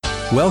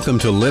Welcome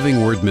to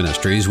Living Word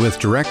Ministries with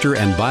director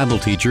and Bible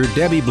teacher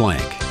Debbie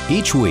Blank.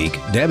 Each week,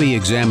 Debbie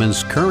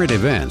examines current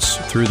events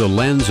through the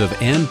lens of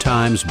end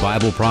times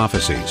Bible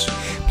prophecies.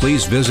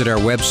 Please visit our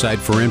website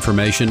for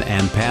information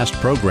and past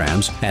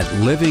programs at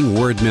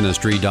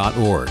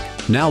livingwordministry.org.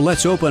 Now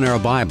let's open our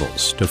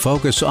Bibles to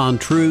focus on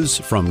truths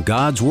from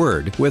God's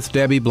Word with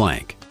Debbie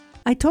Blank.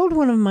 I told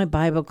one of my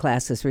Bible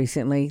classes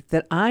recently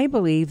that I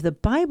believe the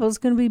Bible's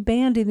going to be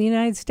banned in the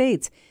United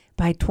States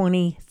by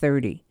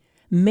 2030.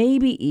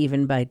 Maybe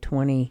even by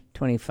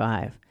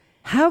 2025.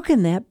 How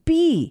can that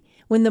be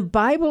when the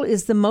Bible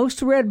is the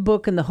most read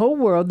book in the whole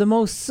world, the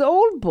most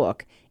sold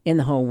book in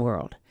the whole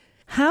world?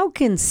 How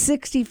can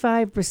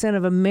 65%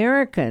 of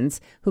Americans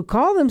who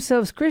call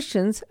themselves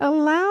Christians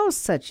allow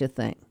such a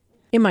thing?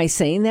 Am I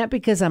saying that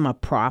because I'm a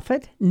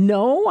prophet?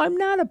 No, I'm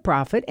not a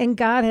prophet, and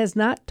God has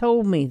not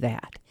told me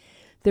that.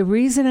 The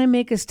reason I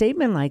make a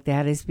statement like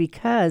that is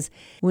because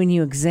when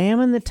you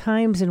examine the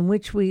times in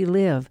which we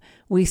live,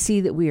 we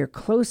see that we are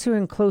closer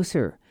and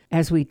closer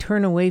as we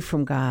turn away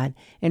from God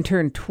and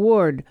turn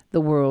toward the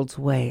world's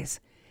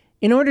ways.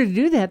 In order to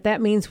do that,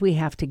 that means we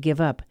have to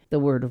give up the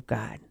Word of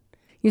God.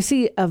 You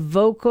see, a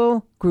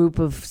vocal group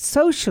of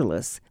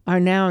socialists are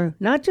now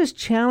not just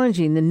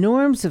challenging the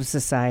norms of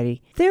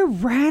society, they're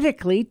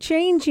radically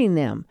changing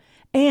them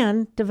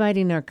and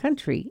dividing our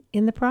country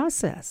in the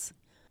process.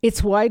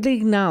 It's widely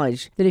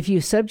acknowledged that if you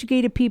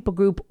subjugate a people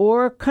group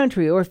or a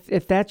country, or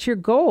if that's your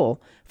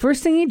goal,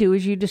 first thing you do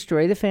is you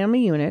destroy the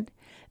family unit,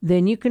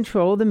 then you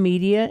control the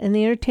media and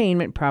the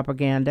entertainment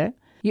propaganda,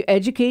 you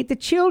educate the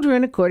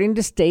children according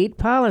to state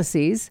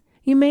policies,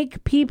 you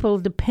make people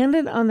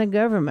dependent on the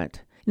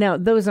government. Now,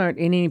 those aren't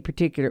in any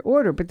particular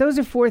order, but those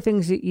are four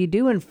things that you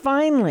do, and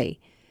finally,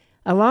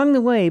 along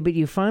the way, but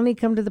you finally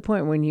come to the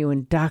point when you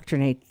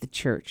indoctrinate the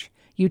church.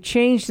 You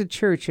change the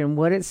church and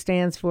what it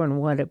stands for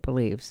and what it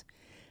believes.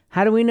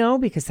 How do we know?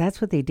 Because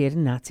that's what they did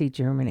in Nazi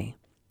Germany.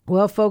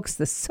 Well, folks,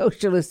 the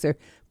socialists are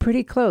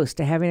pretty close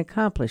to having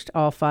accomplished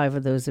all five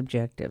of those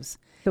objectives.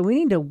 So we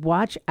need to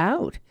watch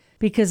out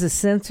because the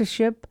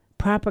censorship,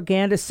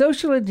 propaganda,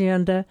 social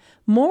agenda,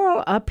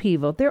 moral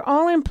upheaval, they're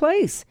all in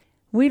place.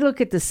 We look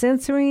at the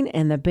censoring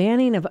and the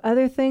banning of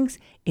other things.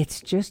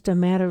 It's just a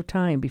matter of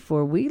time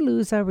before we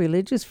lose our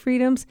religious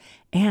freedoms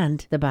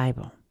and the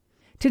Bible.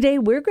 Today,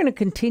 we're going to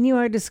continue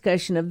our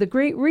discussion of the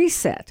Great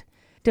Reset,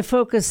 to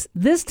focus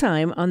this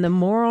time on the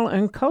moral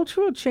and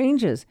cultural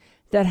changes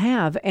that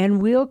have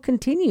and will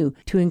continue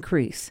to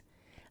increase.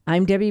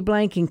 I'm Debbie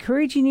Blank,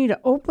 encouraging you to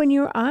open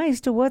your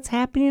eyes to what's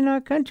happening in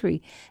our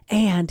country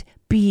and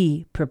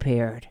be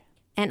prepared.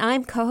 And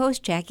I'm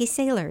co-host Jackie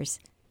Sailors.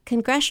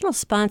 Congressional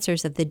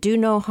sponsors of the Do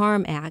No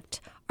Harm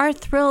Act are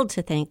thrilled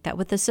to think that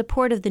with the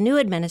support of the new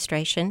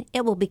administration,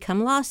 it will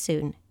become law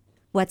soon.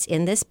 What's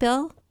in this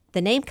bill?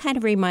 The name kind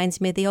of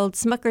reminds me of the old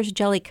Smucker's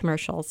jelly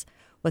commercials.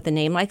 With a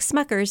name like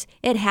Smucker's,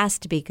 it has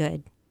to be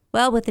good.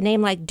 Well, with a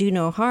name like Do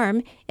No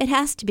Harm, it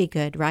has to be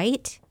good,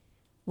 right?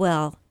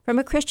 Well, from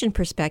a Christian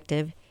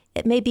perspective,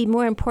 it may be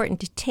more important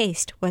to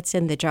taste what's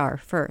in the jar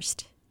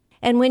first.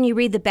 And when you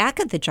read the back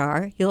of the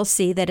jar, you'll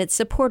see that its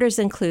supporters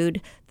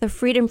include the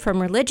Freedom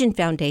from Religion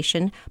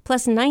Foundation,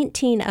 plus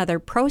 19 other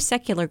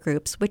pro-secular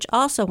groups which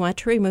also want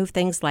to remove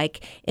things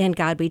like In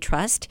God We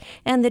Trust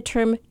and the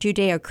term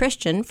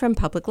Judeo-Christian from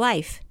public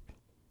life.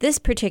 This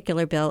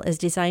particular bill is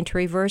designed to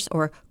reverse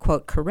or,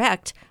 quote,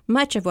 correct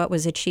much of what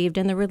was achieved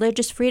in the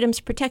Religious Freedoms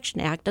Protection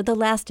Act of the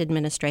last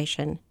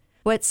administration.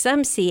 What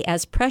some see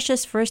as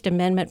precious First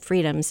Amendment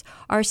freedoms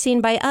are seen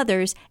by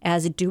others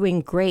as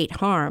doing great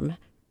harm.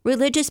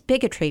 Religious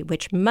bigotry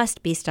which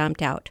must be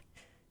stomped out.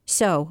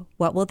 So,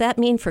 what will that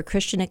mean for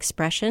Christian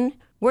expression,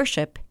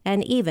 worship,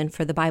 and even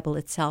for the Bible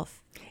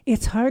itself?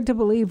 It's hard to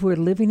believe we're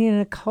living in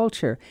a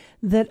culture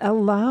that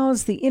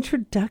allows the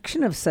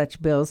introduction of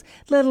such bills,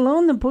 let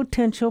alone the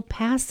potential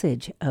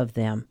passage of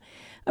them.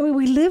 I mean,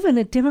 we live in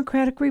a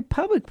democratic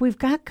republic. We've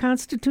got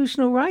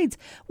constitutional rights.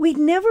 We'd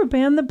never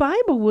ban the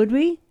Bible, would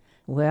we?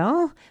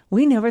 Well,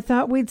 we never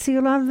thought we'd see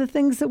a lot of the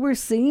things that we're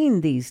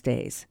seeing these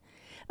days.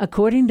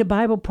 According to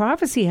Bible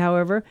prophecy,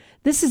 however,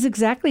 this is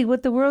exactly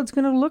what the world's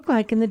going to look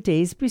like in the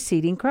days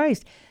preceding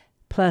Christ.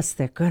 Plus,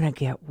 they're going to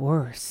get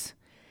worse.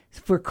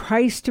 For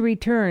Christ to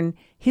return,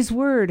 his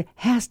word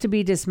has to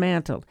be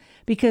dismantled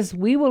because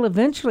we will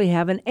eventually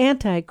have an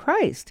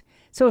antichrist.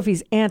 So if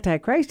he's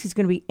antichrist, he's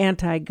going to be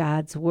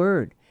anti-God's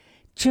word.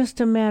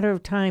 Just a matter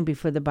of time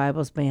before the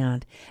Bible's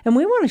banned. And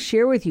we want to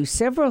share with you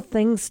several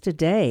things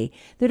today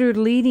that are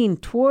leading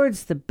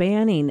towards the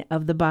banning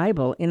of the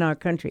Bible in our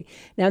country.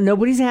 Now,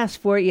 nobody's asked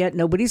for it yet.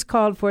 Nobody's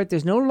called for it.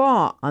 There's no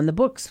law on the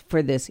books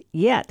for this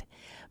yet.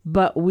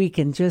 But we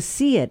can just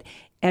see it.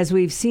 As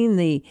we've seen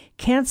the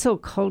cancel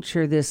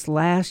culture this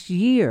last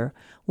year,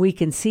 we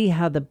can see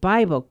how the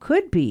Bible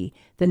could be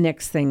the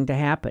next thing to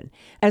happen.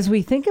 As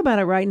we think about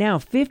it right now,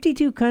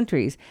 52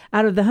 countries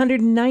out of the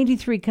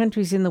 193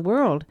 countries in the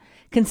world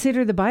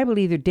consider the Bible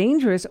either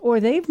dangerous or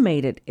they've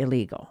made it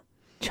illegal.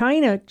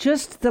 China,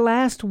 just the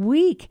last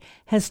week,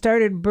 has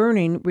started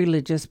burning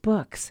religious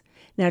books.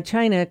 Now,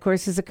 China, of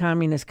course, is a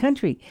communist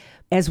country,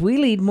 as we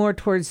lead more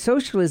towards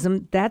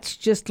socialism, that's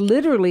just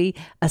literally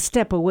a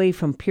step away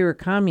from pure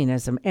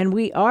communism. And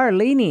we are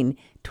leaning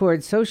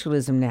towards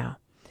socialism now.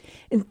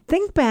 And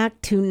think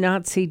back to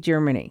Nazi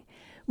Germany.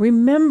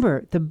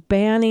 Remember the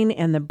banning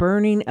and the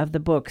burning of the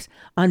books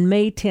on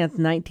May 10th,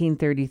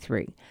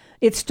 1933.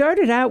 It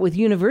started out with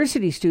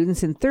university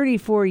students in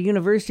 34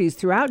 universities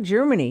throughout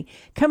Germany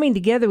coming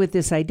together with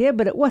this idea,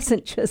 but it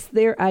wasn't just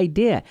their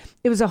idea.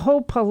 It was a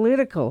whole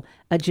political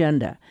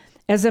agenda.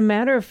 As a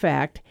matter of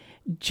fact,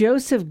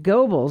 Joseph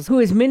Goebbels,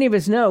 who as many of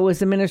us know was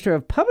the Minister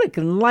of Public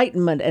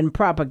Enlightenment and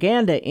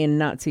Propaganda in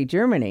Nazi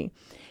Germany,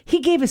 he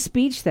gave a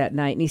speech that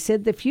night, and he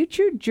said, the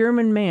future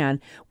German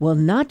man will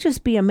not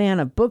just be a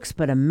man of books,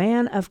 but a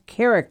man of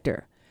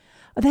character.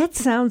 That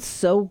sounds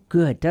so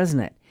good, doesn't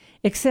it?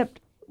 Except,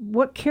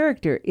 what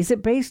character is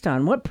it based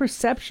on? What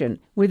perception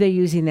were they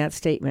using that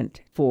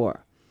statement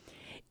for?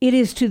 It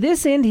is to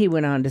this end, he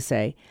went on to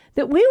say,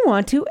 that we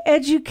want to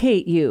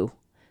educate you.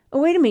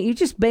 Oh, wait a minute, you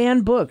just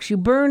banned books. You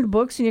burned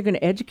books and you're going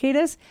to educate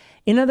us?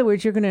 In other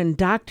words, you're going to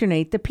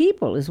indoctrinate the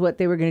people is what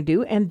they were going to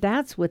do, and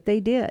that's what they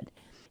did.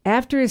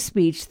 After his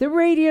speech, the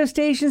radio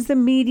stations, the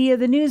media,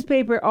 the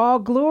newspaper all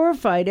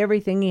glorified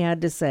everything he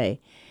had to say.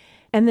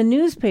 And the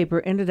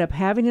newspaper ended up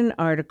having an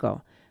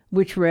article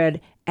which read,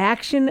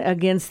 "Action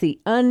against the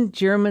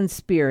un-German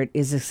spirit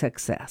is a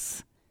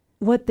success."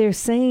 What they're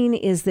saying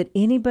is that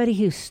anybody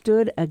who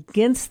stood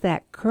against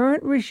that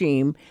current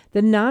regime,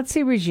 the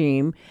Nazi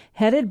regime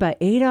headed by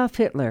Adolf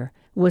Hitler,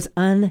 was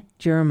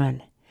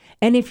un-German.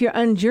 And if you're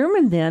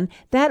un-German, then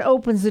that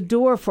opens the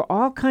door for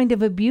all kind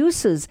of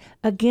abuses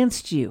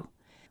against you.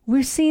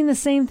 We're seeing the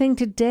same thing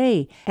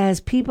today as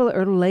people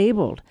are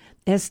labeled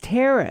as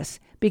terrorists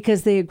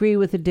because they agree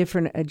with a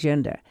different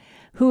agenda,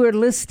 who are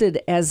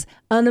listed as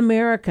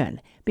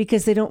un-American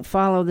because they don't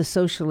follow the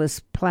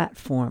socialist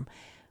platform.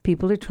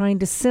 People are trying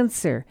to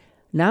censor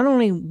not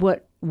only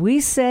what we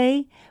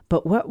say,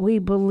 but what we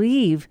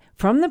believe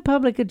from the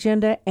public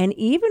agenda and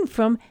even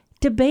from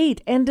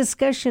debate and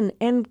discussion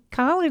and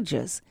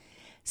colleges.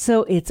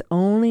 So it's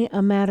only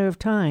a matter of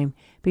time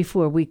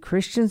before we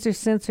Christians are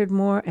censored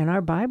more and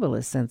our Bible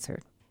is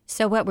censored.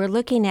 So what we're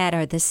looking at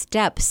are the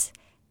steps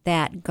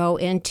that go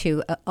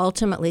into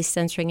ultimately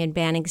censoring and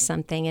banning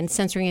something and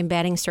censoring and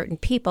banning certain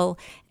people.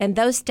 And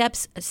those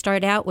steps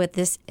start out with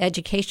this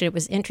education. It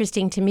was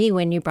interesting to me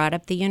when you brought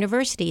up the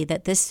university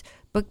that this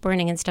book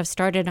burning and stuff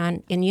started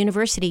in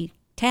university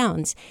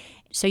towns.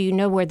 So you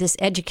know where this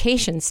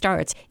education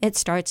starts. It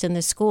starts in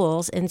the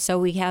schools. And so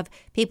we have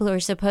people who are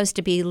supposed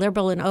to be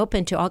liberal and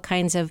open to all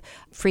kinds of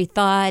free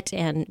thought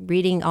and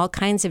reading all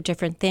kinds of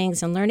different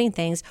things and learning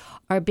things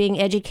are being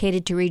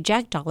educated to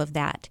reject all of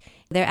that.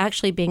 They're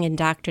actually being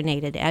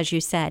indoctrinated, as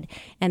you said.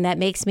 And that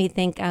makes me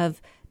think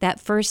of that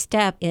first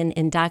step in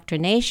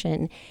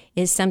indoctrination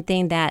is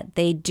something that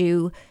they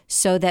do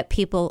so that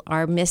people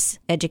are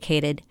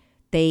miseducated.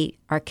 They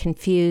are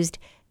confused.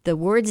 The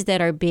words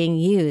that are being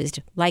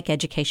used, like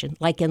education,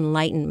 like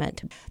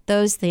enlightenment,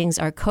 those things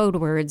are code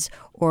words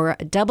or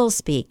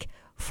doublespeak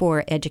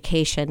for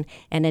education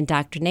and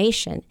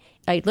indoctrination.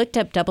 I looked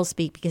up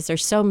doublespeak because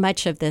there's so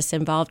much of this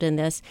involved in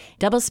this.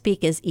 Doublespeak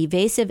is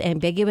evasive,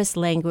 ambiguous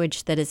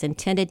language that is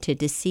intended to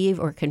deceive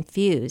or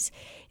confuse.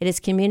 It is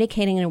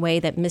communicating in a way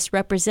that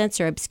misrepresents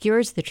or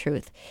obscures the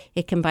truth.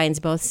 It combines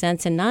both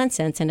sense and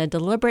nonsense in a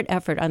deliberate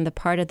effort on the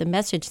part of the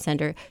message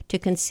sender to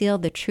conceal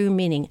the true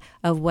meaning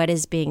of what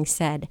is being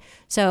said.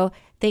 So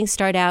things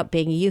start out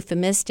being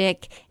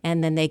euphemistic,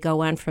 and then they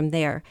go on from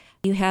there.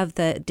 You have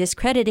the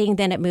discrediting,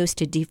 then it moves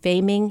to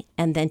defaming,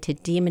 and then to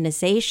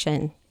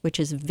demonization, which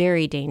is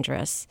very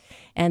dangerous.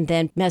 And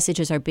then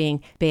messages are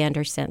being banned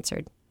or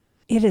censored.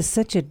 It is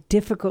such a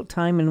difficult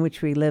time in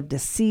which we live to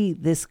see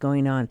this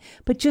going on.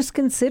 But just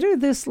consider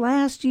this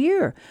last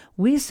year.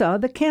 We saw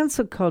the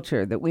cancel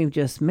culture that we've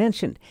just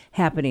mentioned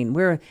happening,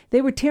 where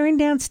they were tearing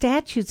down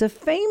statues of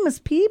famous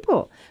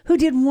people who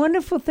did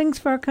wonderful things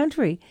for our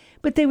country.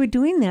 But they were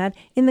doing that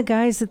in the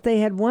guise that they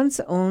had once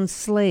owned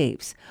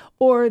slaves,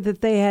 or that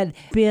they had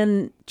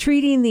been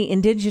treating the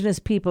indigenous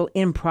people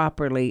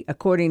improperly,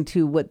 according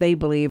to what they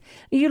believe.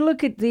 You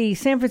look at the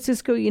San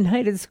Francisco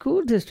United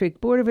School District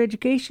Board of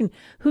Education,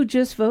 who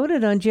just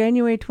voted on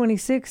January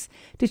 26th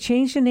to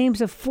change the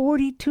names of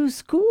 42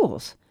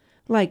 schools,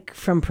 like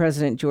from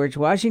President George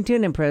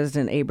Washington and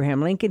President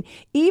Abraham Lincoln,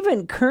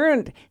 even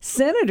current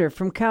Senator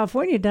from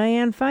California,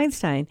 Dianne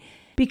Feinstein,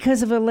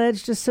 because of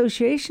alleged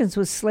associations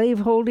with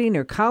slaveholding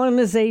or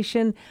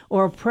colonization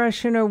or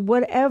oppression or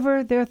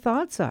whatever their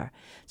thoughts are.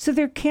 So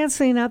they're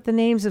canceling out the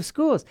names of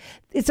schools.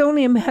 It's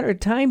only a matter of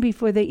time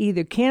before they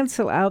either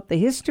cancel out the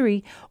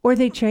history or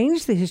they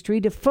change the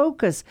history to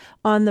focus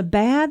on the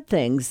bad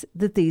things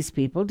that these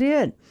people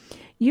did.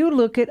 You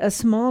look at a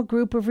small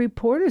group of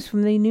reporters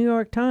from the New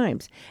York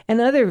Times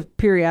and other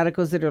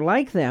periodicals that are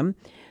like them,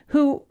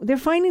 who they're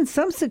finding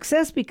some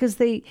success because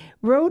they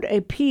wrote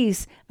a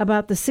piece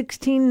about the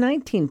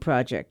 1619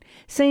 Project,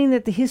 saying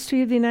that the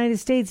history of the United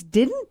States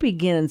didn't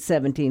begin in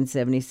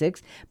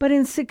 1776, but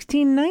in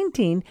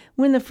 1619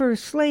 when the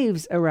first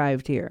slaves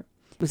arrived here.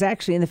 was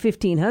actually in the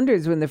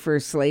 1500s when the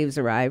first slaves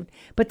arrived,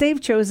 but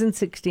they've chosen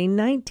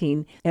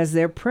 1619 as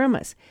their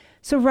premise.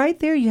 So right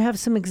there you have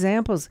some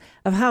examples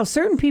of how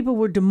certain people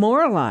were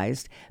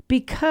demoralized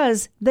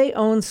because they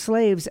owned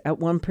slaves at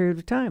one period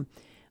of time.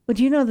 Well,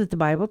 do you know that the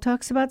Bible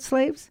talks about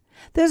slaves?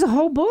 There's a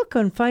whole book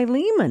on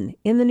Philemon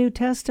in the New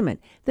Testament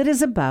that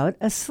is about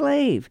a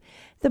slave.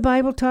 The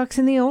Bible talks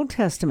in the Old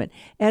Testament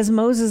as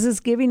Moses is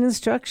giving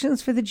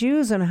instructions for the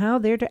Jews on how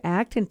they're to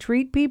act and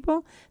treat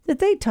people, that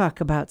they talk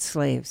about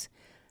slaves.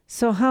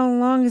 So how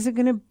long is it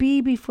going to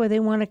be before they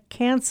want to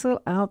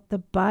cancel out the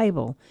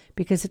Bible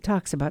because it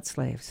talks about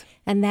slaves?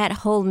 And that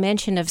whole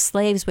mention of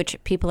slaves,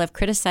 which people have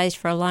criticized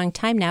for a long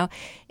time now,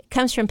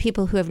 comes from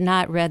people who have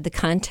not read the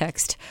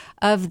context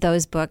of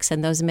those books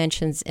and those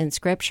mentions in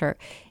Scripture.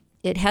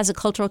 It has a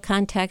cultural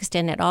context,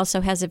 and it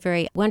also has a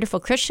very wonderful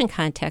Christian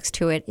context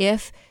to it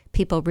if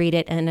people read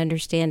it and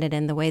understand it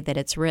in the way that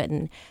it's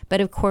written.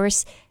 But of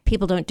course,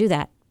 people don't do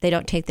that. They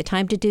don't take the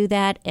time to do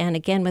that. And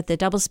again, with the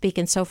doublespeak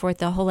and so forth,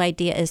 the whole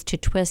idea is to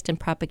twist and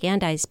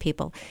propagandize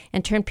people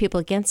and turn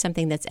people against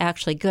something that's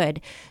actually good.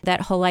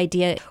 That whole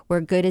idea where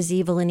good is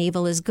evil and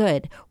evil is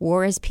good,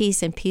 war is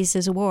peace and peace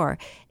is war.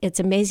 It's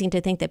amazing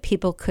to think that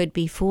people could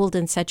be fooled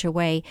in such a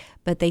way,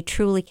 but they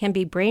truly can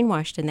be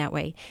brainwashed in that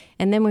way.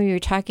 And then when we were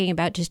talking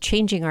about just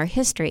changing our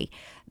history,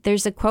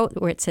 there's a quote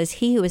where it says,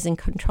 "He who is in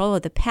control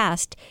of the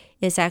past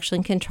is actually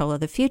in control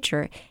of the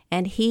future,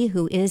 and he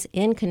who is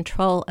in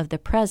control of the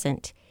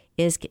present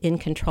is in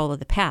control of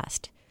the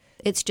past."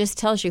 It just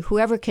tells you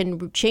whoever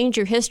can change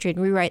your history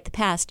and rewrite the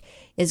past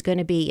is going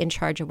to be in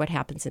charge of what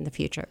happens in the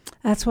future.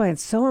 That's why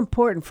it's so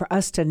important for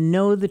us to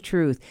know the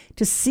truth,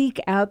 to seek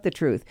out the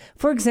truth.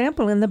 For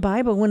example, in the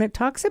Bible, when it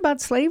talks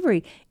about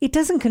slavery, it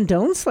doesn't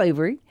condone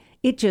slavery.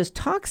 It just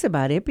talks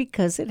about it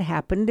because it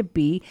happened to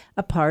be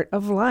a part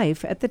of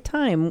life at the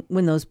time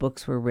when those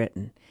books were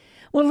written.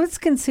 Well, let's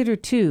consider,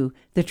 too,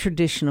 the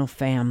traditional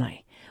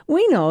family.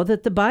 We know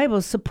that the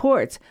Bible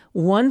supports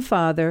one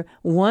father,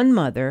 one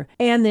mother,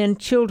 and then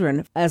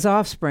children as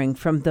offspring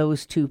from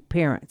those two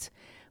parents.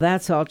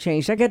 That's all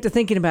changed. I got to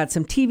thinking about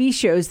some TV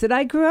shows that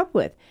I grew up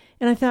with.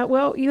 And I thought,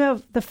 well, you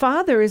have the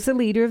father is the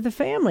leader of the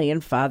family,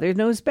 and Father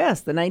Knows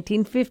Best, the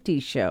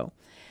 1950s show.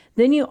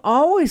 Then you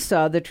always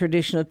saw the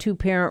traditional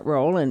two-parent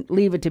role in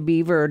Leave It to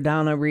Beaver or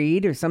Donna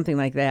Reed or something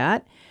like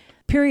that.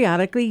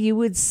 Periodically, you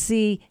would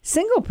see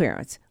single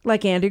parents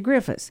like Andy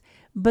Griffiths,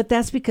 but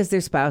that's because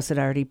their spouse had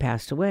already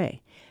passed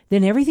away.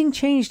 Then everything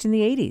changed in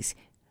the 80s.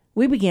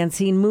 We began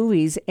seeing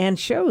movies and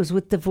shows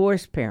with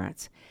divorced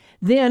parents.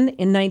 Then,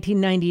 in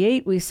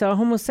 1998, we saw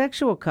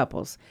homosexual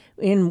couples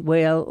in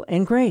Will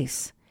and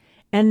Grace.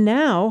 And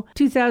now,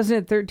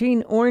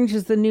 2013, Orange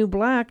is the New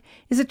Black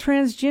is a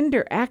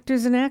transgender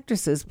actors and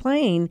actresses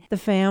playing the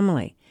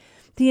family.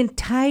 The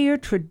entire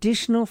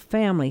traditional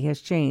family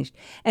has changed.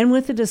 And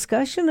with the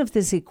discussion of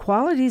this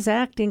Equalities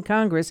Act in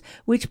Congress,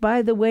 which,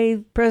 by the way,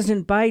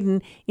 President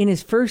Biden, in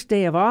his first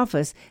day of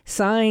office,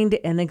 signed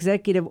an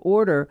executive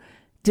order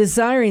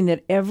desiring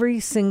that every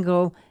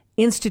single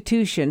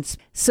institution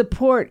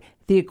support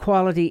the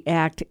Equality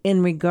Act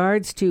in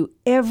regards to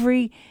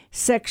every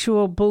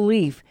sexual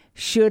belief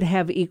should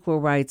have equal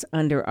rights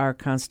under our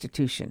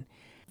Constitution.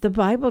 The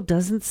Bible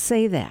doesn't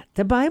say that.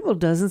 The Bible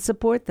doesn't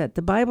support that.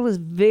 The Bible is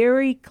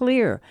very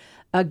clear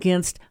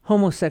against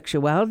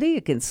homosexuality,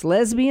 against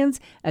lesbians,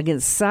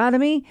 against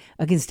sodomy,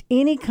 against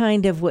any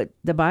kind of what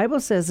the Bible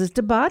says is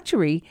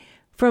debauchery,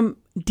 from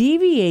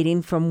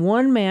deviating from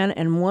one man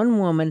and one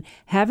woman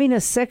having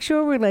a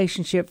sexual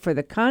relationship for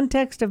the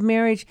context of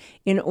marriage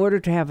in order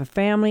to have a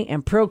family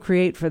and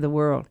procreate for the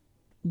world.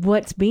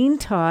 What's being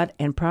taught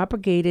and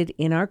propagated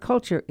in our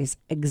culture is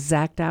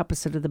exact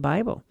opposite of the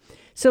Bible.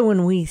 So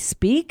when we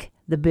speak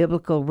the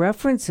biblical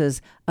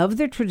references of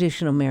their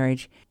traditional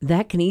marriage,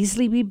 that can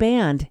easily be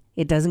banned.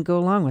 It doesn't go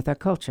along with our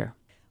culture.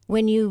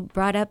 When you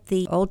brought up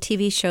the old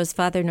TV shows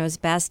Father Knows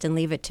Best and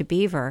Leave It to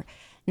Beaver,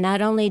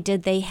 not only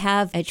did they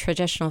have a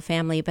traditional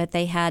family, but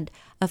they had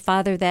a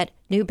father that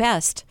knew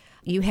best.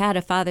 You had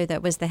a father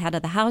that was the head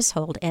of the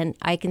household. And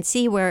I can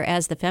see where,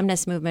 as the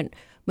feminist movement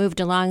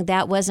moved along,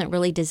 that wasn't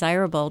really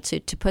desirable to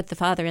put the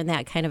father in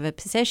that kind of a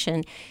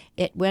position.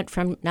 It went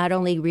from not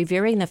only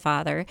revering the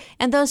father,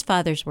 and those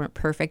fathers weren't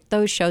perfect.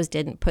 Those shows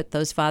didn't put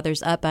those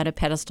fathers up on a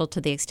pedestal to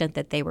the extent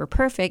that they were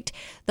perfect.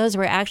 Those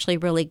were actually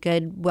really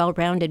good,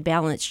 well-rounded,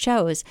 balanced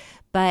shows.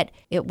 But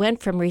it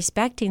went from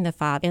respecting the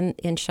father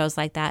in shows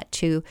like that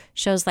to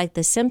shows like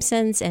The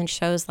Simpsons and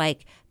shows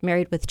like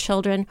Married with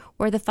Children,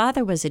 where the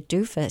father was a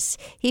doofus.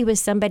 He was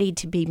somebody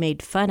to be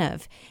made fun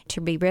of,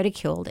 to be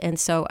ridiculed. And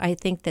so I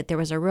think that there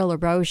was a real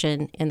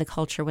erosion in the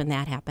culture when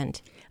that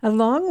happened.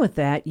 Along with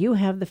that, you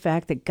have the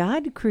fact that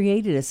God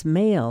created us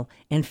male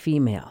and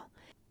female.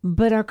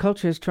 But our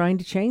culture is trying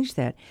to change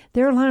that.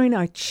 They're allowing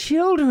our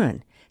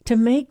children to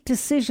make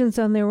decisions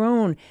on their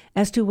own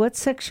as to what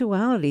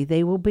sexuality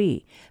they will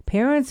be.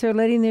 Parents are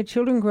letting their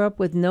children grow up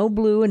with no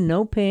blue and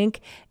no pink,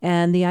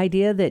 and the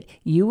idea that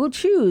you will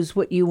choose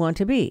what you want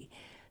to be.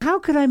 How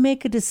could I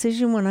make a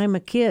decision when I'm a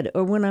kid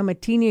or when I'm a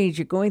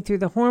teenager going through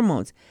the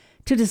hormones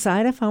to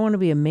decide if I want to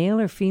be a male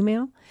or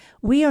female?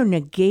 We are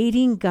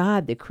negating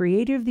God, the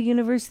creator of the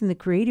universe and the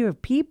creator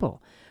of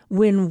people.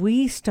 When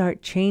we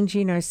start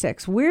changing our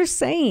sex, we're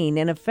saying,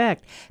 in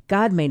effect,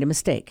 God made a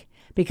mistake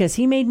because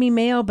he made me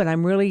male, but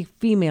I'm really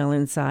female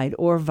inside,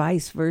 or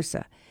vice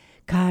versa.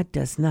 God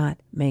does not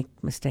make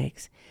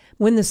mistakes.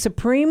 When the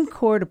Supreme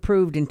Court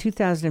approved in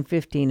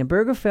 2015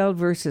 Obergefell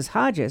versus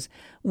Hodges,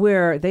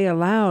 where they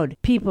allowed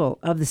people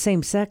of the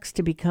same sex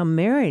to become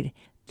married,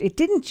 it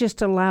didn't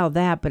just allow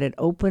that, but it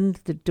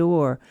opened the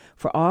door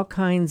for all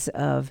kinds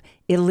of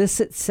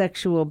illicit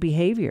sexual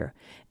behavior.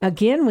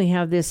 Again, we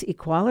have this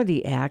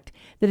Equality Act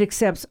that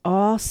accepts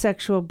all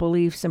sexual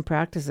beliefs and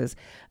practices.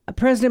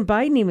 President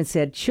Biden even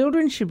said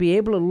children should be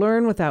able to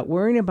learn without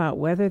worrying about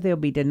whether they'll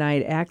be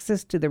denied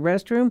access to the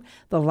restroom,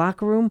 the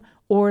locker room,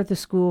 or the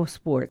school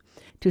sport,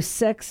 to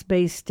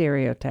sex-based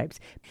stereotypes.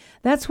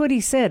 That's what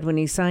he said when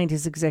he signed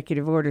his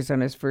executive orders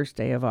on his first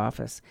day of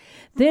office.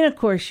 Then, of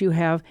course, you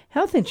have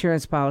health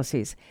insurance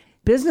policies.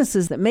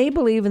 Businesses that may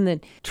believe in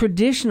the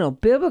traditional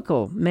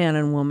biblical man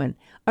and woman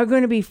are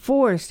going to be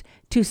forced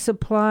to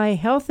supply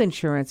health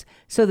insurance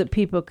so that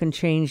people can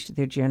change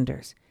their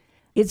genders.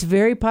 It's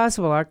very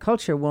possible our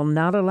culture will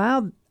not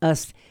allow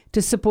us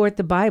to support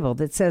the Bible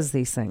that says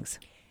these things.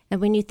 And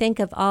when you think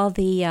of all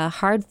the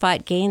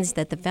hard-fought gains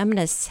that the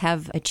feminists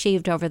have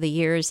achieved over the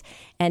years,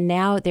 and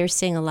now they're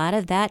seeing a lot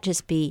of that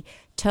just be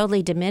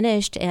totally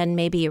diminished and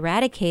maybe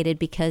eradicated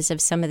because of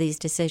some of these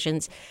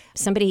decisions.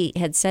 Somebody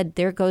had said,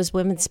 there goes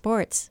women's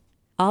sports.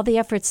 All the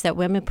efforts that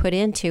women put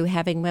into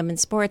having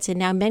women's sports, and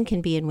now men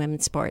can be in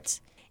women's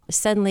sports.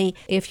 Suddenly,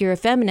 if you're a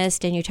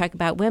feminist and you talk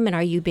about women,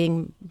 are you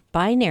being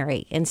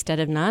binary instead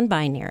of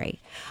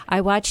non-binary? I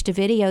watched a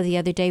video the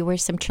other day where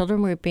some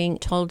children were being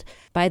told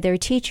by their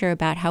teacher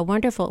about how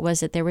wonderful it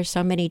was that there were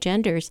so many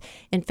genders.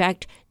 In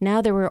fact,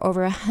 now there were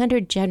over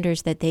 100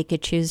 genders that they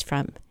could choose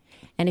from.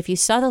 And if you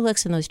saw the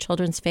looks in those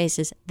children's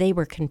faces, they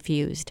were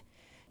confused.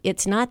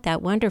 It's not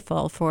that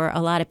wonderful for a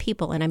lot of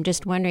people, and I'm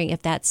just wondering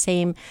if that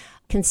same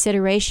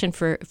consideration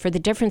for the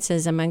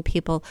differences among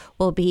people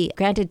will be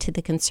granted to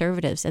the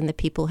conservatives and the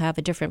people who have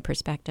a different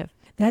perspective.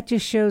 That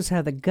just shows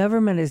how the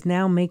government is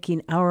now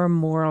making our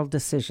moral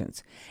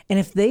decisions. And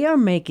if they are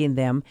making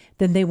them,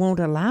 then they won't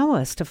allow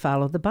us to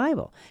follow the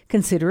Bible.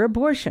 Consider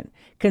abortion.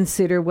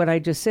 Consider what I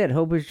just said,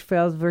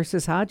 Obergefell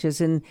versus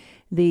Hodges in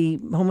the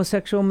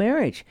homosexual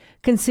marriage.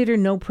 Consider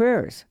no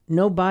prayers,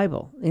 no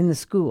Bible in the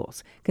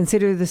schools.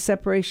 Consider the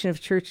separation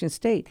of church and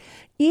state.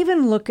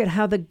 Even look at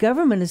how the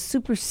government is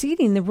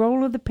superseding the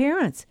role of the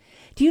parents.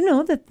 Do you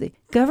know that the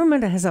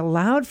government has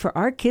allowed for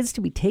our kids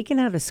to be taken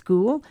out of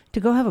school to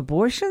go have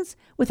abortions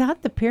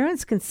without the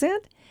parents'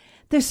 consent?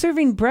 They're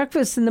serving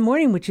breakfast in the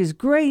morning, which is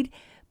great,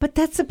 but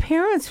that's the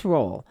parents'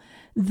 role.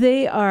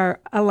 They are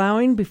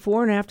allowing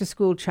before and after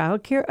school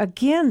childcare.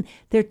 Again,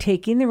 they're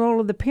taking the role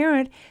of the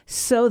parent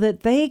so that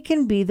they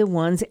can be the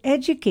ones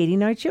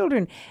educating our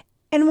children.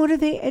 And what are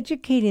they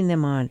educating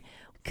them on?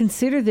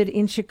 Consider that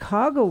in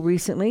Chicago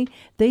recently,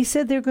 they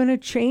said they're going to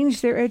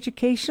change their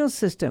educational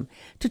system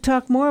to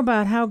talk more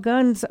about how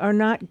guns are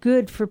not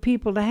good for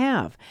people to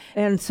have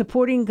and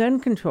supporting gun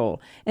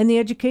control. And the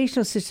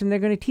educational system, they're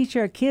going to teach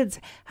our kids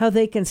how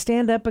they can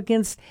stand up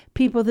against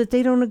people that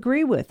they don't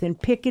agree with in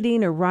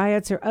picketing or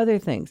riots or other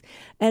things.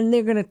 And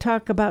they're going to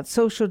talk about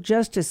social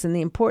justice and the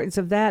importance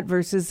of that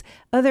versus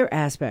other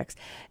aspects.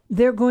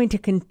 They're going to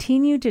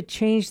continue to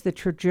change the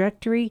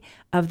trajectory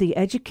of the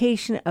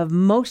education of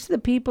most of the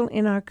people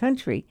in our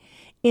country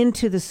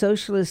into the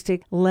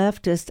socialistic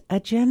leftist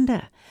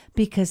agenda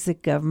because the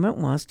government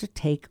wants to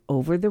take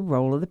over the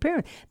role of the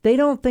parent. They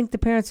don't think the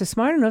parents are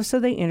smart enough, so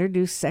they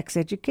introduced sex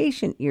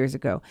education years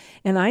ago.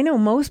 And I know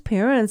most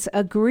parents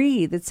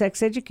agree that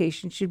sex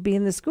education should be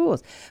in the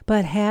schools.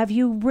 But have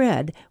you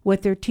read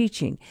what they're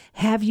teaching?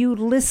 Have you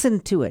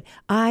listened to it?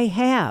 I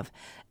have.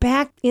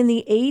 Back in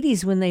the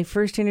 80s when they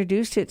first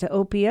introduced it to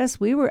OPS,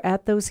 we were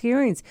at those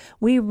hearings.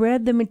 We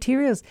read the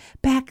materials.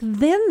 Back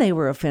then they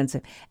were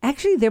offensive.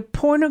 Actually, they're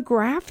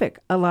pornographic,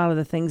 a lot of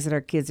the things that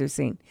our kids are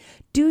seeing.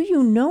 Do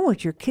you know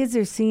what your kids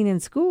are seeing in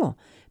school?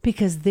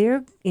 Because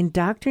they're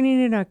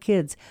indoctrinating our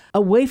kids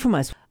away from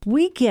us.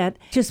 We get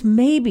just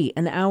maybe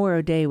an hour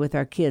a day with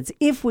our kids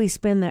if we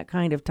spend that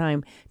kind of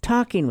time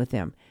talking with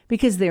them.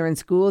 Because they're in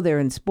school, they're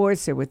in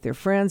sports, they're with their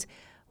friends.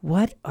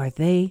 What are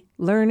they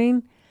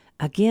learning?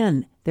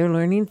 Again, they're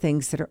learning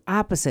things that are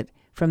opposite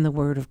from the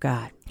Word of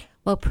God.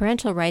 Well,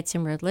 parental rights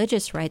and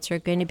religious rights are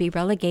going to be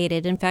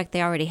relegated. In fact,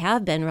 they already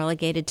have been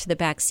relegated to the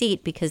back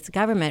seat because the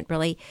government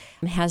really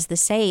has the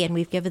say, and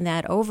we've given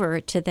that over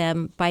to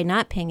them by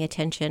not paying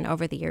attention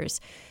over the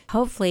years.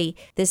 Hopefully,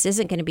 this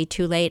isn't going to be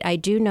too late. I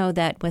do know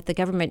that with the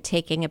government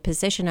taking a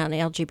position on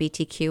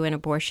LGBTQ and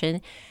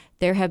abortion,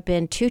 there have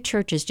been 2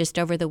 churches just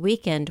over the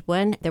weekend.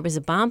 One, there was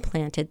a bomb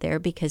planted there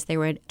because they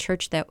were a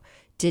church that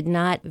did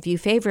not view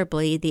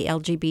favorably the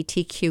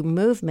LGBTQ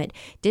movement.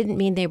 Didn't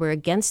mean they were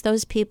against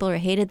those people or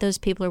hated those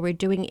people or were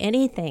doing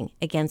anything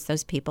against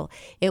those people.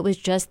 It was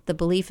just the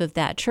belief of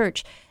that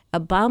church. A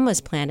bomb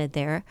was planted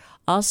there.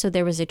 Also,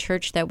 there was a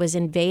church that was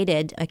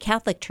invaded, a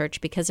Catholic church,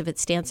 because of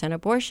its stance on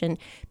abortion.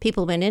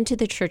 People went into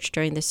the church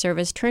during the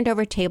service, turned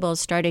over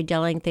tables, started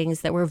yelling things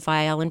that were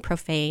vile and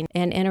profane,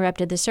 and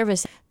interrupted the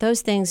service.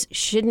 Those things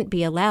shouldn't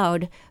be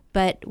allowed.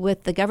 But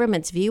with the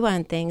government's view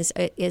on things,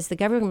 is the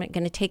government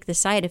going to take the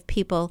side of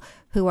people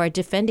who are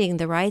defending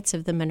the rights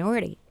of the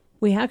minority?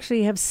 We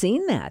actually have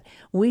seen that.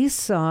 We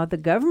saw the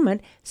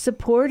government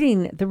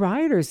supporting the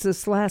rioters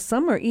this last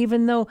summer,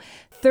 even though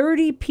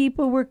 30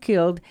 people were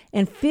killed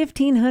and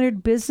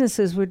 1,500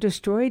 businesses were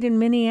destroyed in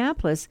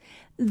Minneapolis.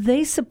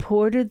 They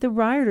supported the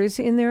rioters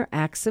in their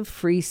acts of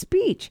free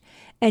speech.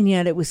 And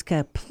yet it was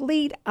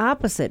complete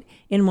opposite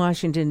in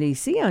Washington,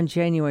 D.C. on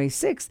January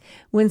 6th,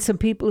 when some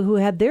people who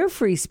had their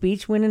free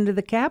speech went into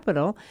the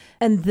Capitol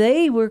and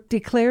they were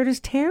declared as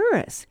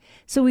terrorists.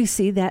 So we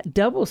see that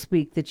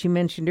doublespeak that you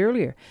mentioned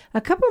earlier.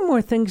 A couple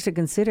more things to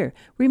consider.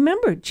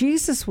 Remember,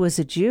 Jesus was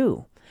a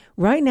Jew.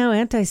 Right now,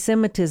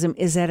 anti-Semitism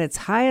is at its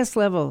highest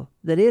level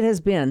that it has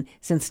been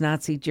since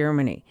Nazi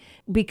Germany,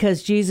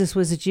 because Jesus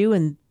was a Jew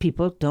and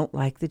people don't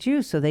like the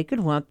Jews, so they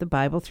could want the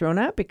Bible thrown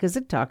out because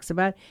it talks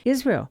about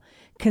Israel.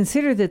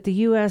 Consider that the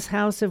U.S.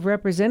 House of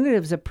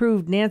Representatives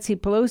approved Nancy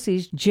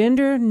Pelosi's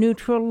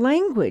gender-neutral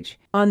language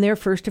on their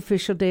first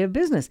official day of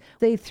business.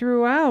 They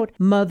threw out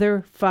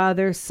mother,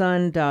 father,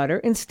 son, daughter,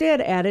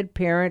 instead added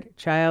parent,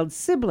 child,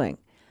 sibling.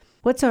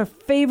 What's our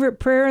favorite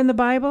prayer in the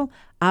Bible?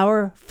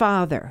 Our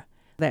Father.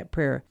 That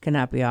prayer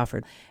cannot be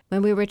offered.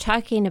 When we were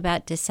talking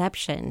about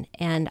deception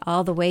and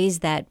all the ways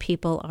that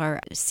people are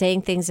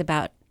saying things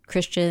about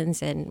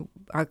Christians and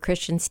our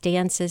Christian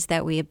stances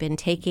that we have been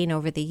taking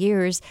over the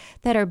years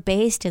that are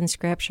based in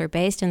Scripture,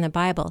 based in the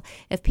Bible,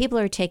 if people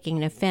are taking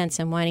an offense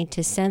and wanting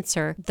to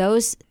censor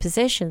those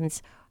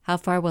positions, how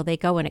far will they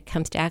go when it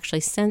comes to actually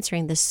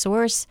censoring the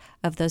source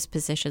of those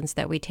positions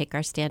that we take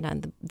our stand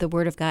on, the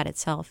Word of God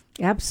itself?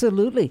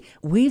 Absolutely.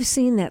 We've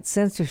seen that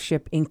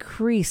censorship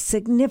increase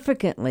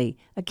significantly,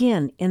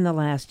 again, in the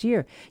last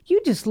year.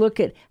 You just look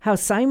at how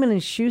Simon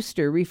 &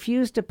 Schuster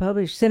refused to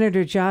publish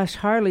Senator Josh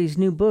Hawley's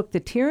new book, The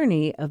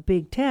Tyranny of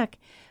Big Tech,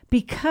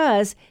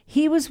 because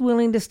he was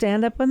willing to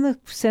stand up on the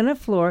Senate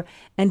floor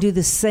and do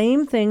the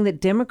same thing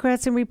that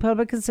Democrats and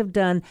Republicans have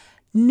done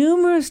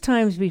numerous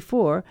times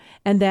before,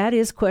 and that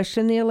is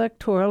question the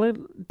electoral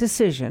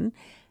decision.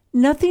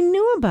 Nothing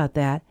new about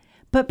that,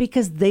 but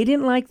because they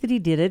didn't like that he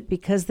did it,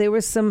 because there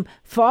was some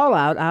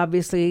fallout,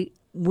 obviously,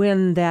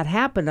 when that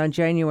happened on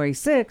January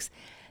 6th,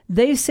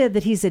 they said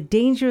that he's a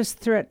dangerous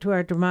threat to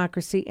our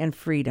democracy and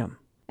freedom,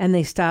 and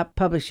they stopped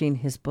publishing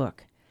his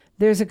book.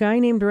 There's a guy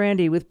named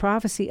Randy with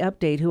Prophecy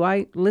Update who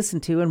I listen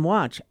to and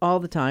watch all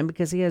the time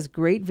because he has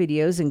great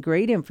videos and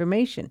great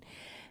information.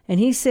 And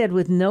he said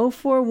with no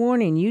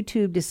forewarning,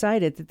 YouTube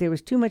decided that there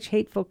was too much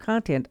hateful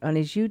content on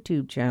his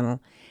YouTube channel,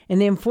 and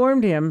they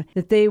informed him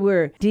that they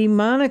were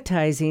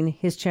demonetizing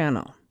his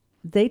channel.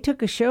 They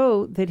took a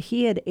show that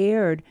he had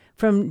aired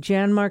from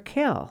Jan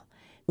Markell.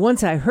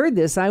 Once I heard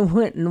this, I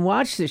went and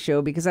watched the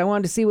show because I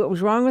wanted to see what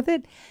was wrong with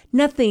it.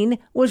 Nothing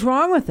was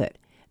wrong with it.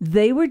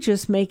 They were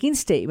just making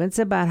statements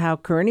about how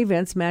current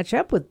events match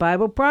up with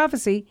Bible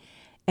prophecy,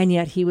 and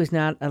yet he was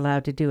not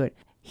allowed to do it.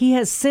 He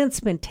has since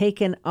been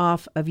taken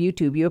off of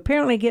YouTube. You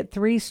apparently get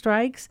 3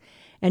 strikes,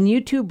 and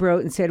YouTube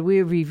wrote and said, "We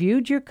have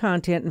reviewed your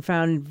content and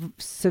found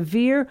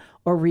severe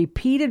or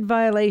repeated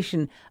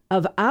violation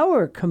of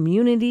our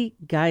community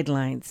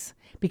guidelines.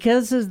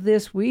 Because of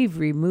this, we've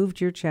removed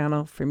your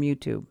channel from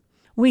YouTube."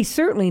 We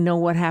certainly know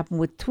what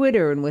happened with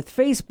Twitter and with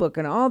Facebook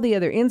and all the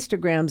other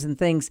Instagrams and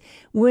things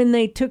when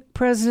they took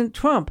President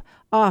Trump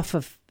off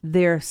of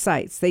their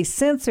sites. They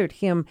censored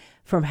him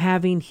from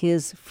having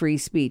his free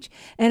speech.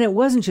 And it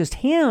wasn't just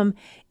him,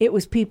 it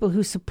was people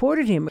who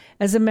supported him.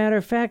 As a matter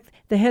of fact,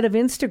 the head of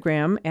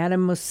Instagram,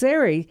 Adam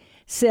Mosseri,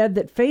 said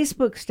that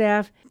Facebook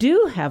staff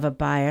do have a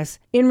bias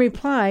in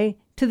reply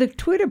to the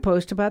Twitter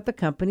post about the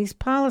company's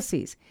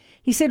policies.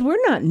 He said,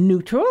 "We're not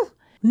neutral.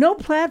 No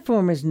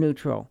platform is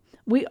neutral.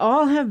 We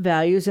all have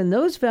values, and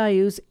those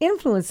values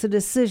influence the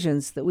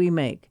decisions that we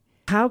make.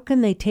 How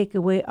can they take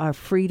away our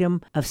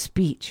freedom of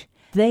speech?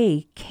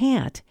 They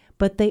can't,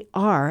 but they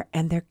are,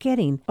 and they're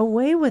getting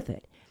away with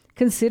it."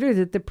 Consider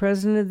that the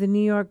president of the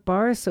New York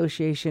Bar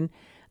Association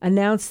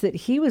announced that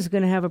he was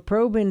going to have a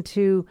probe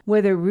into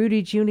whether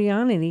Rudy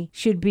Giuliani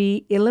should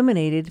be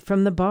eliminated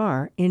from the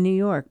bar in New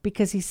York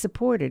because he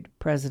supported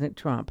President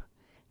Trump.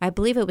 I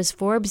believe it was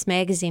Forbes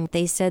magazine.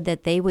 They said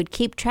that they would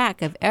keep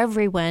track of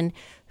everyone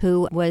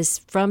who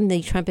was from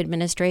the Trump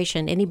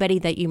administration, anybody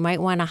that you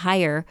might want to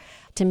hire,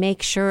 to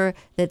make sure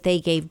that they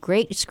gave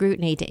great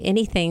scrutiny to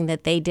anything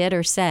that they did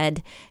or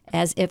said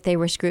as if they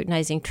were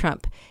scrutinizing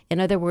Trump. In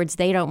other words,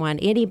 they don't want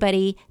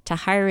anybody to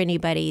hire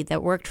anybody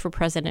that worked for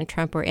President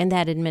Trump or in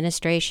that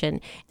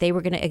administration. They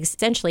were going to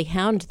essentially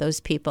hound those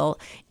people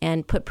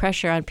and put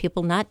pressure on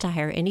people not to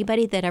hire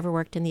anybody that ever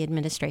worked in the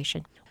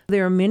administration.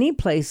 There are many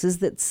places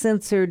that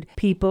censored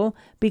people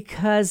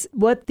because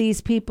what these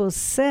people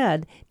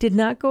said did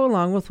not go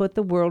along with what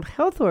the World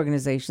Health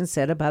Organization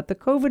said about the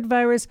COVID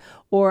virus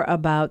or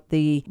about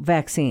the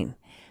vaccine.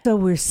 So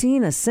we're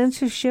seeing a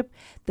censorship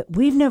that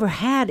we've never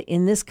had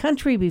in this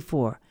country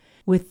before.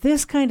 With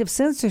this kind of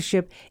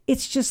censorship,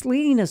 it's just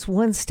leading us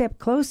one step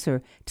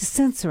closer to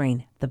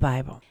censoring the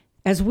Bible.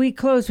 As we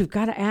close, we've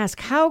got to ask,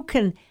 how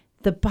can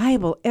the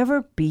Bible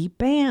ever be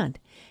banned?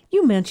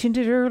 You mentioned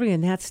it earlier,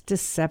 and that's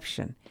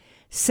deception.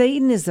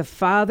 Satan is the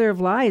father of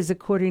lies,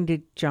 according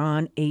to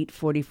John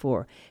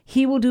 8:44.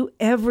 He will do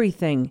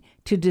everything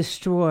to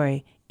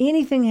destroy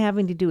anything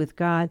having to do with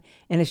God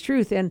and His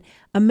truth. And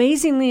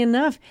amazingly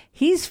enough,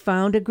 he's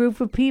found a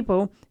group of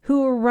people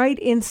who are right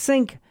in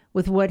sync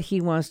with what he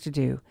wants to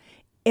do.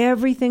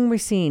 Everything we're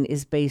seeing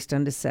is based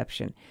on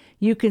deception.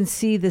 You can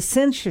see the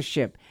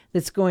censorship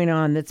that's going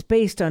on that's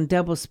based on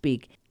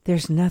doublespeak.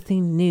 There's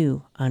nothing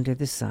new under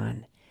the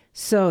sun.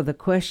 So the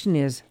question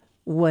is,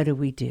 what do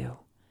we do?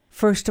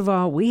 First of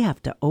all, we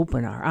have to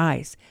open our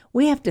eyes.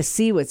 We have to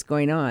see what's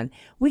going on.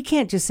 We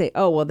can't just say,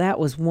 oh, well, that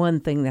was one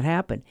thing that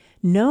happened.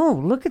 No,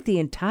 look at the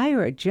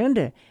entire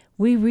agenda.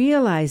 We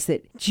realize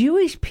that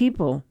Jewish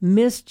people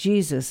missed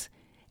Jesus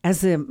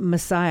as the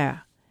Messiah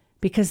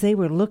because they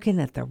were looking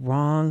at the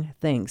wrong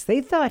things.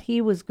 They thought he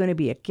was going to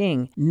be a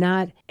king,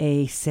 not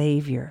a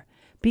savior.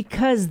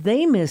 Because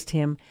they missed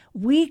him,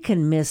 we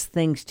can miss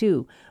things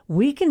too.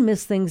 We can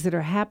miss things that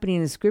are happening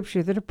in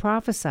Scripture that are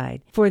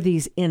prophesied for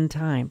these end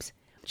times.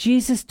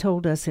 Jesus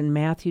told us in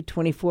Matthew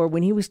 24,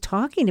 when he was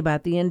talking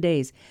about the end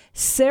days,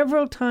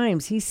 several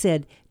times he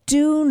said,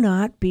 do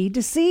not be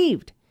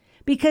deceived,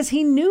 because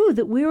he knew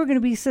that we were going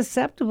to be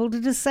susceptible to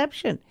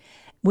deception.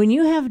 When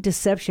you have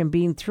deception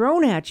being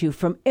thrown at you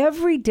from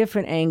every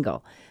different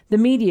angle, the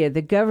media,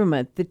 the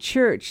government, the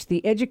church,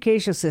 the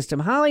educational system,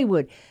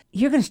 Hollywood,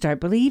 you're going to start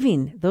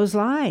believing those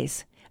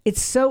lies.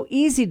 It's so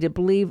easy to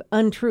believe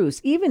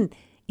untruths, even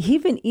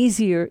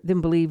easier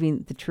than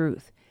believing the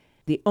truth.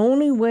 The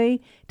only way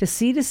to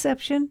see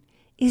deception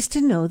is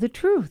to know the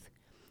truth.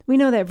 We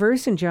know that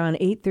verse in John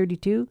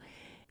 8:32,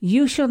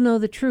 you shall know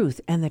the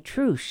truth, and the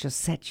truth shall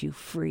set you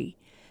free.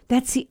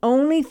 That's the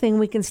only thing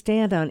we can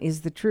stand on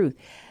is the truth.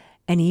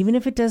 And even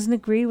if it doesn't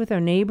agree with our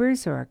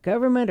neighbors or our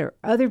government or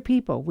other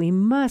people, we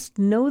must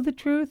know the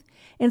truth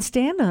and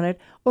stand on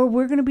it, or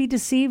we're going to be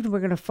deceived. We're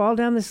going to fall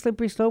down the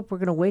slippery slope. We're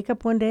going to wake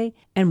up one day,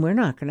 and we're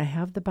not going to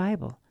have the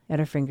Bible at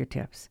our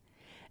fingertips.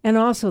 And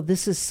also,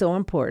 this is so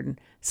important.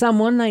 Psalm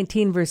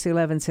 119, verse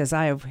 11 says,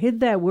 I have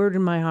hid that word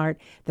in my heart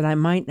that I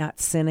might not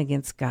sin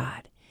against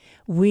God.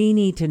 We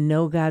need to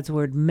know God's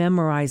word,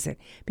 memorize it,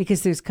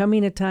 because there's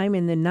coming a time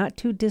in the not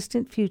too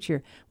distant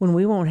future when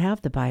we won't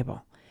have the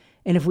Bible.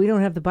 And if we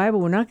don't have the Bible,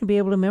 we're not going to be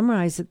able to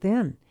memorize it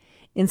then.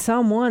 In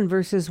Psalm 1,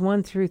 verses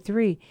 1 through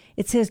 3,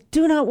 it says,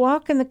 do not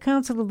walk in the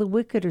counsel of the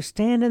wicked or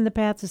stand in the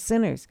paths of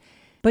sinners.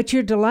 But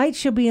your delight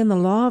shall be in the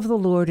law of the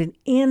Lord, and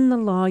in the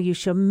law you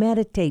shall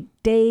meditate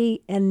day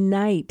and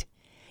night.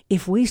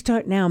 If we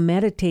start now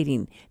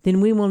meditating,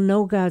 then we will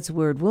know God's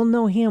word. We'll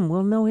know him.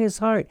 We'll know his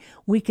heart.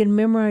 We can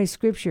memorize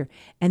Scripture.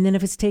 And then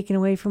if it's taken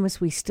away from us,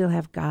 we still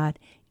have God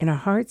in our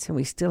hearts, and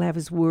we still have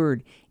his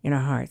word in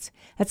our hearts.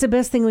 That's the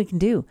best thing we can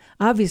do.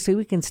 Obviously,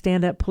 we can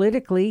stand up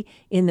politically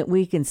in that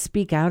we can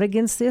speak out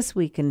against this.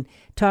 We can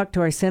talk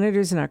to our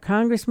senators and our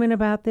congressmen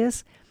about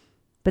this.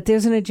 But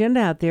there's an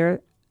agenda out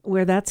there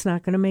where that's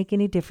not going to make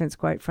any difference,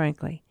 quite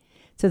frankly.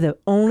 So the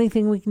only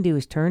thing we can do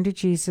is turn to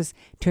Jesus,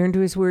 turn to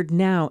his word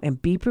now,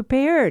 and be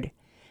prepared.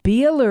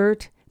 Be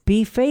alert,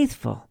 be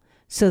faithful,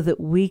 so that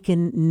we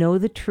can know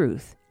the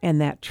truth, and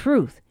that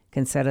truth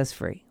can set us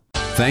free.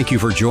 Thank you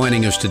for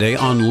joining us today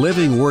on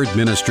Living Word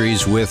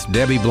Ministries with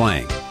Debbie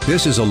Blank.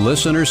 This is a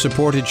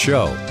listener-supported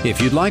show.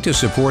 If you'd like to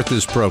support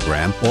this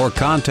program or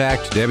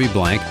contact Debbie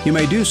Blank, you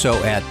may do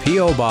so at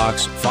P.O.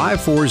 Box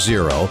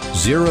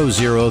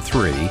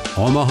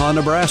 540003, Omaha,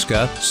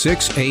 Nebraska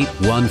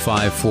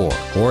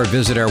 68154, or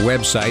visit our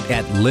website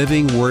at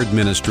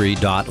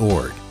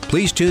livingwordministry.org.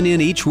 Please tune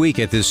in each week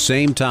at this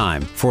same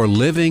time for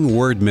Living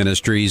Word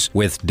Ministries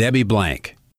with Debbie Blank.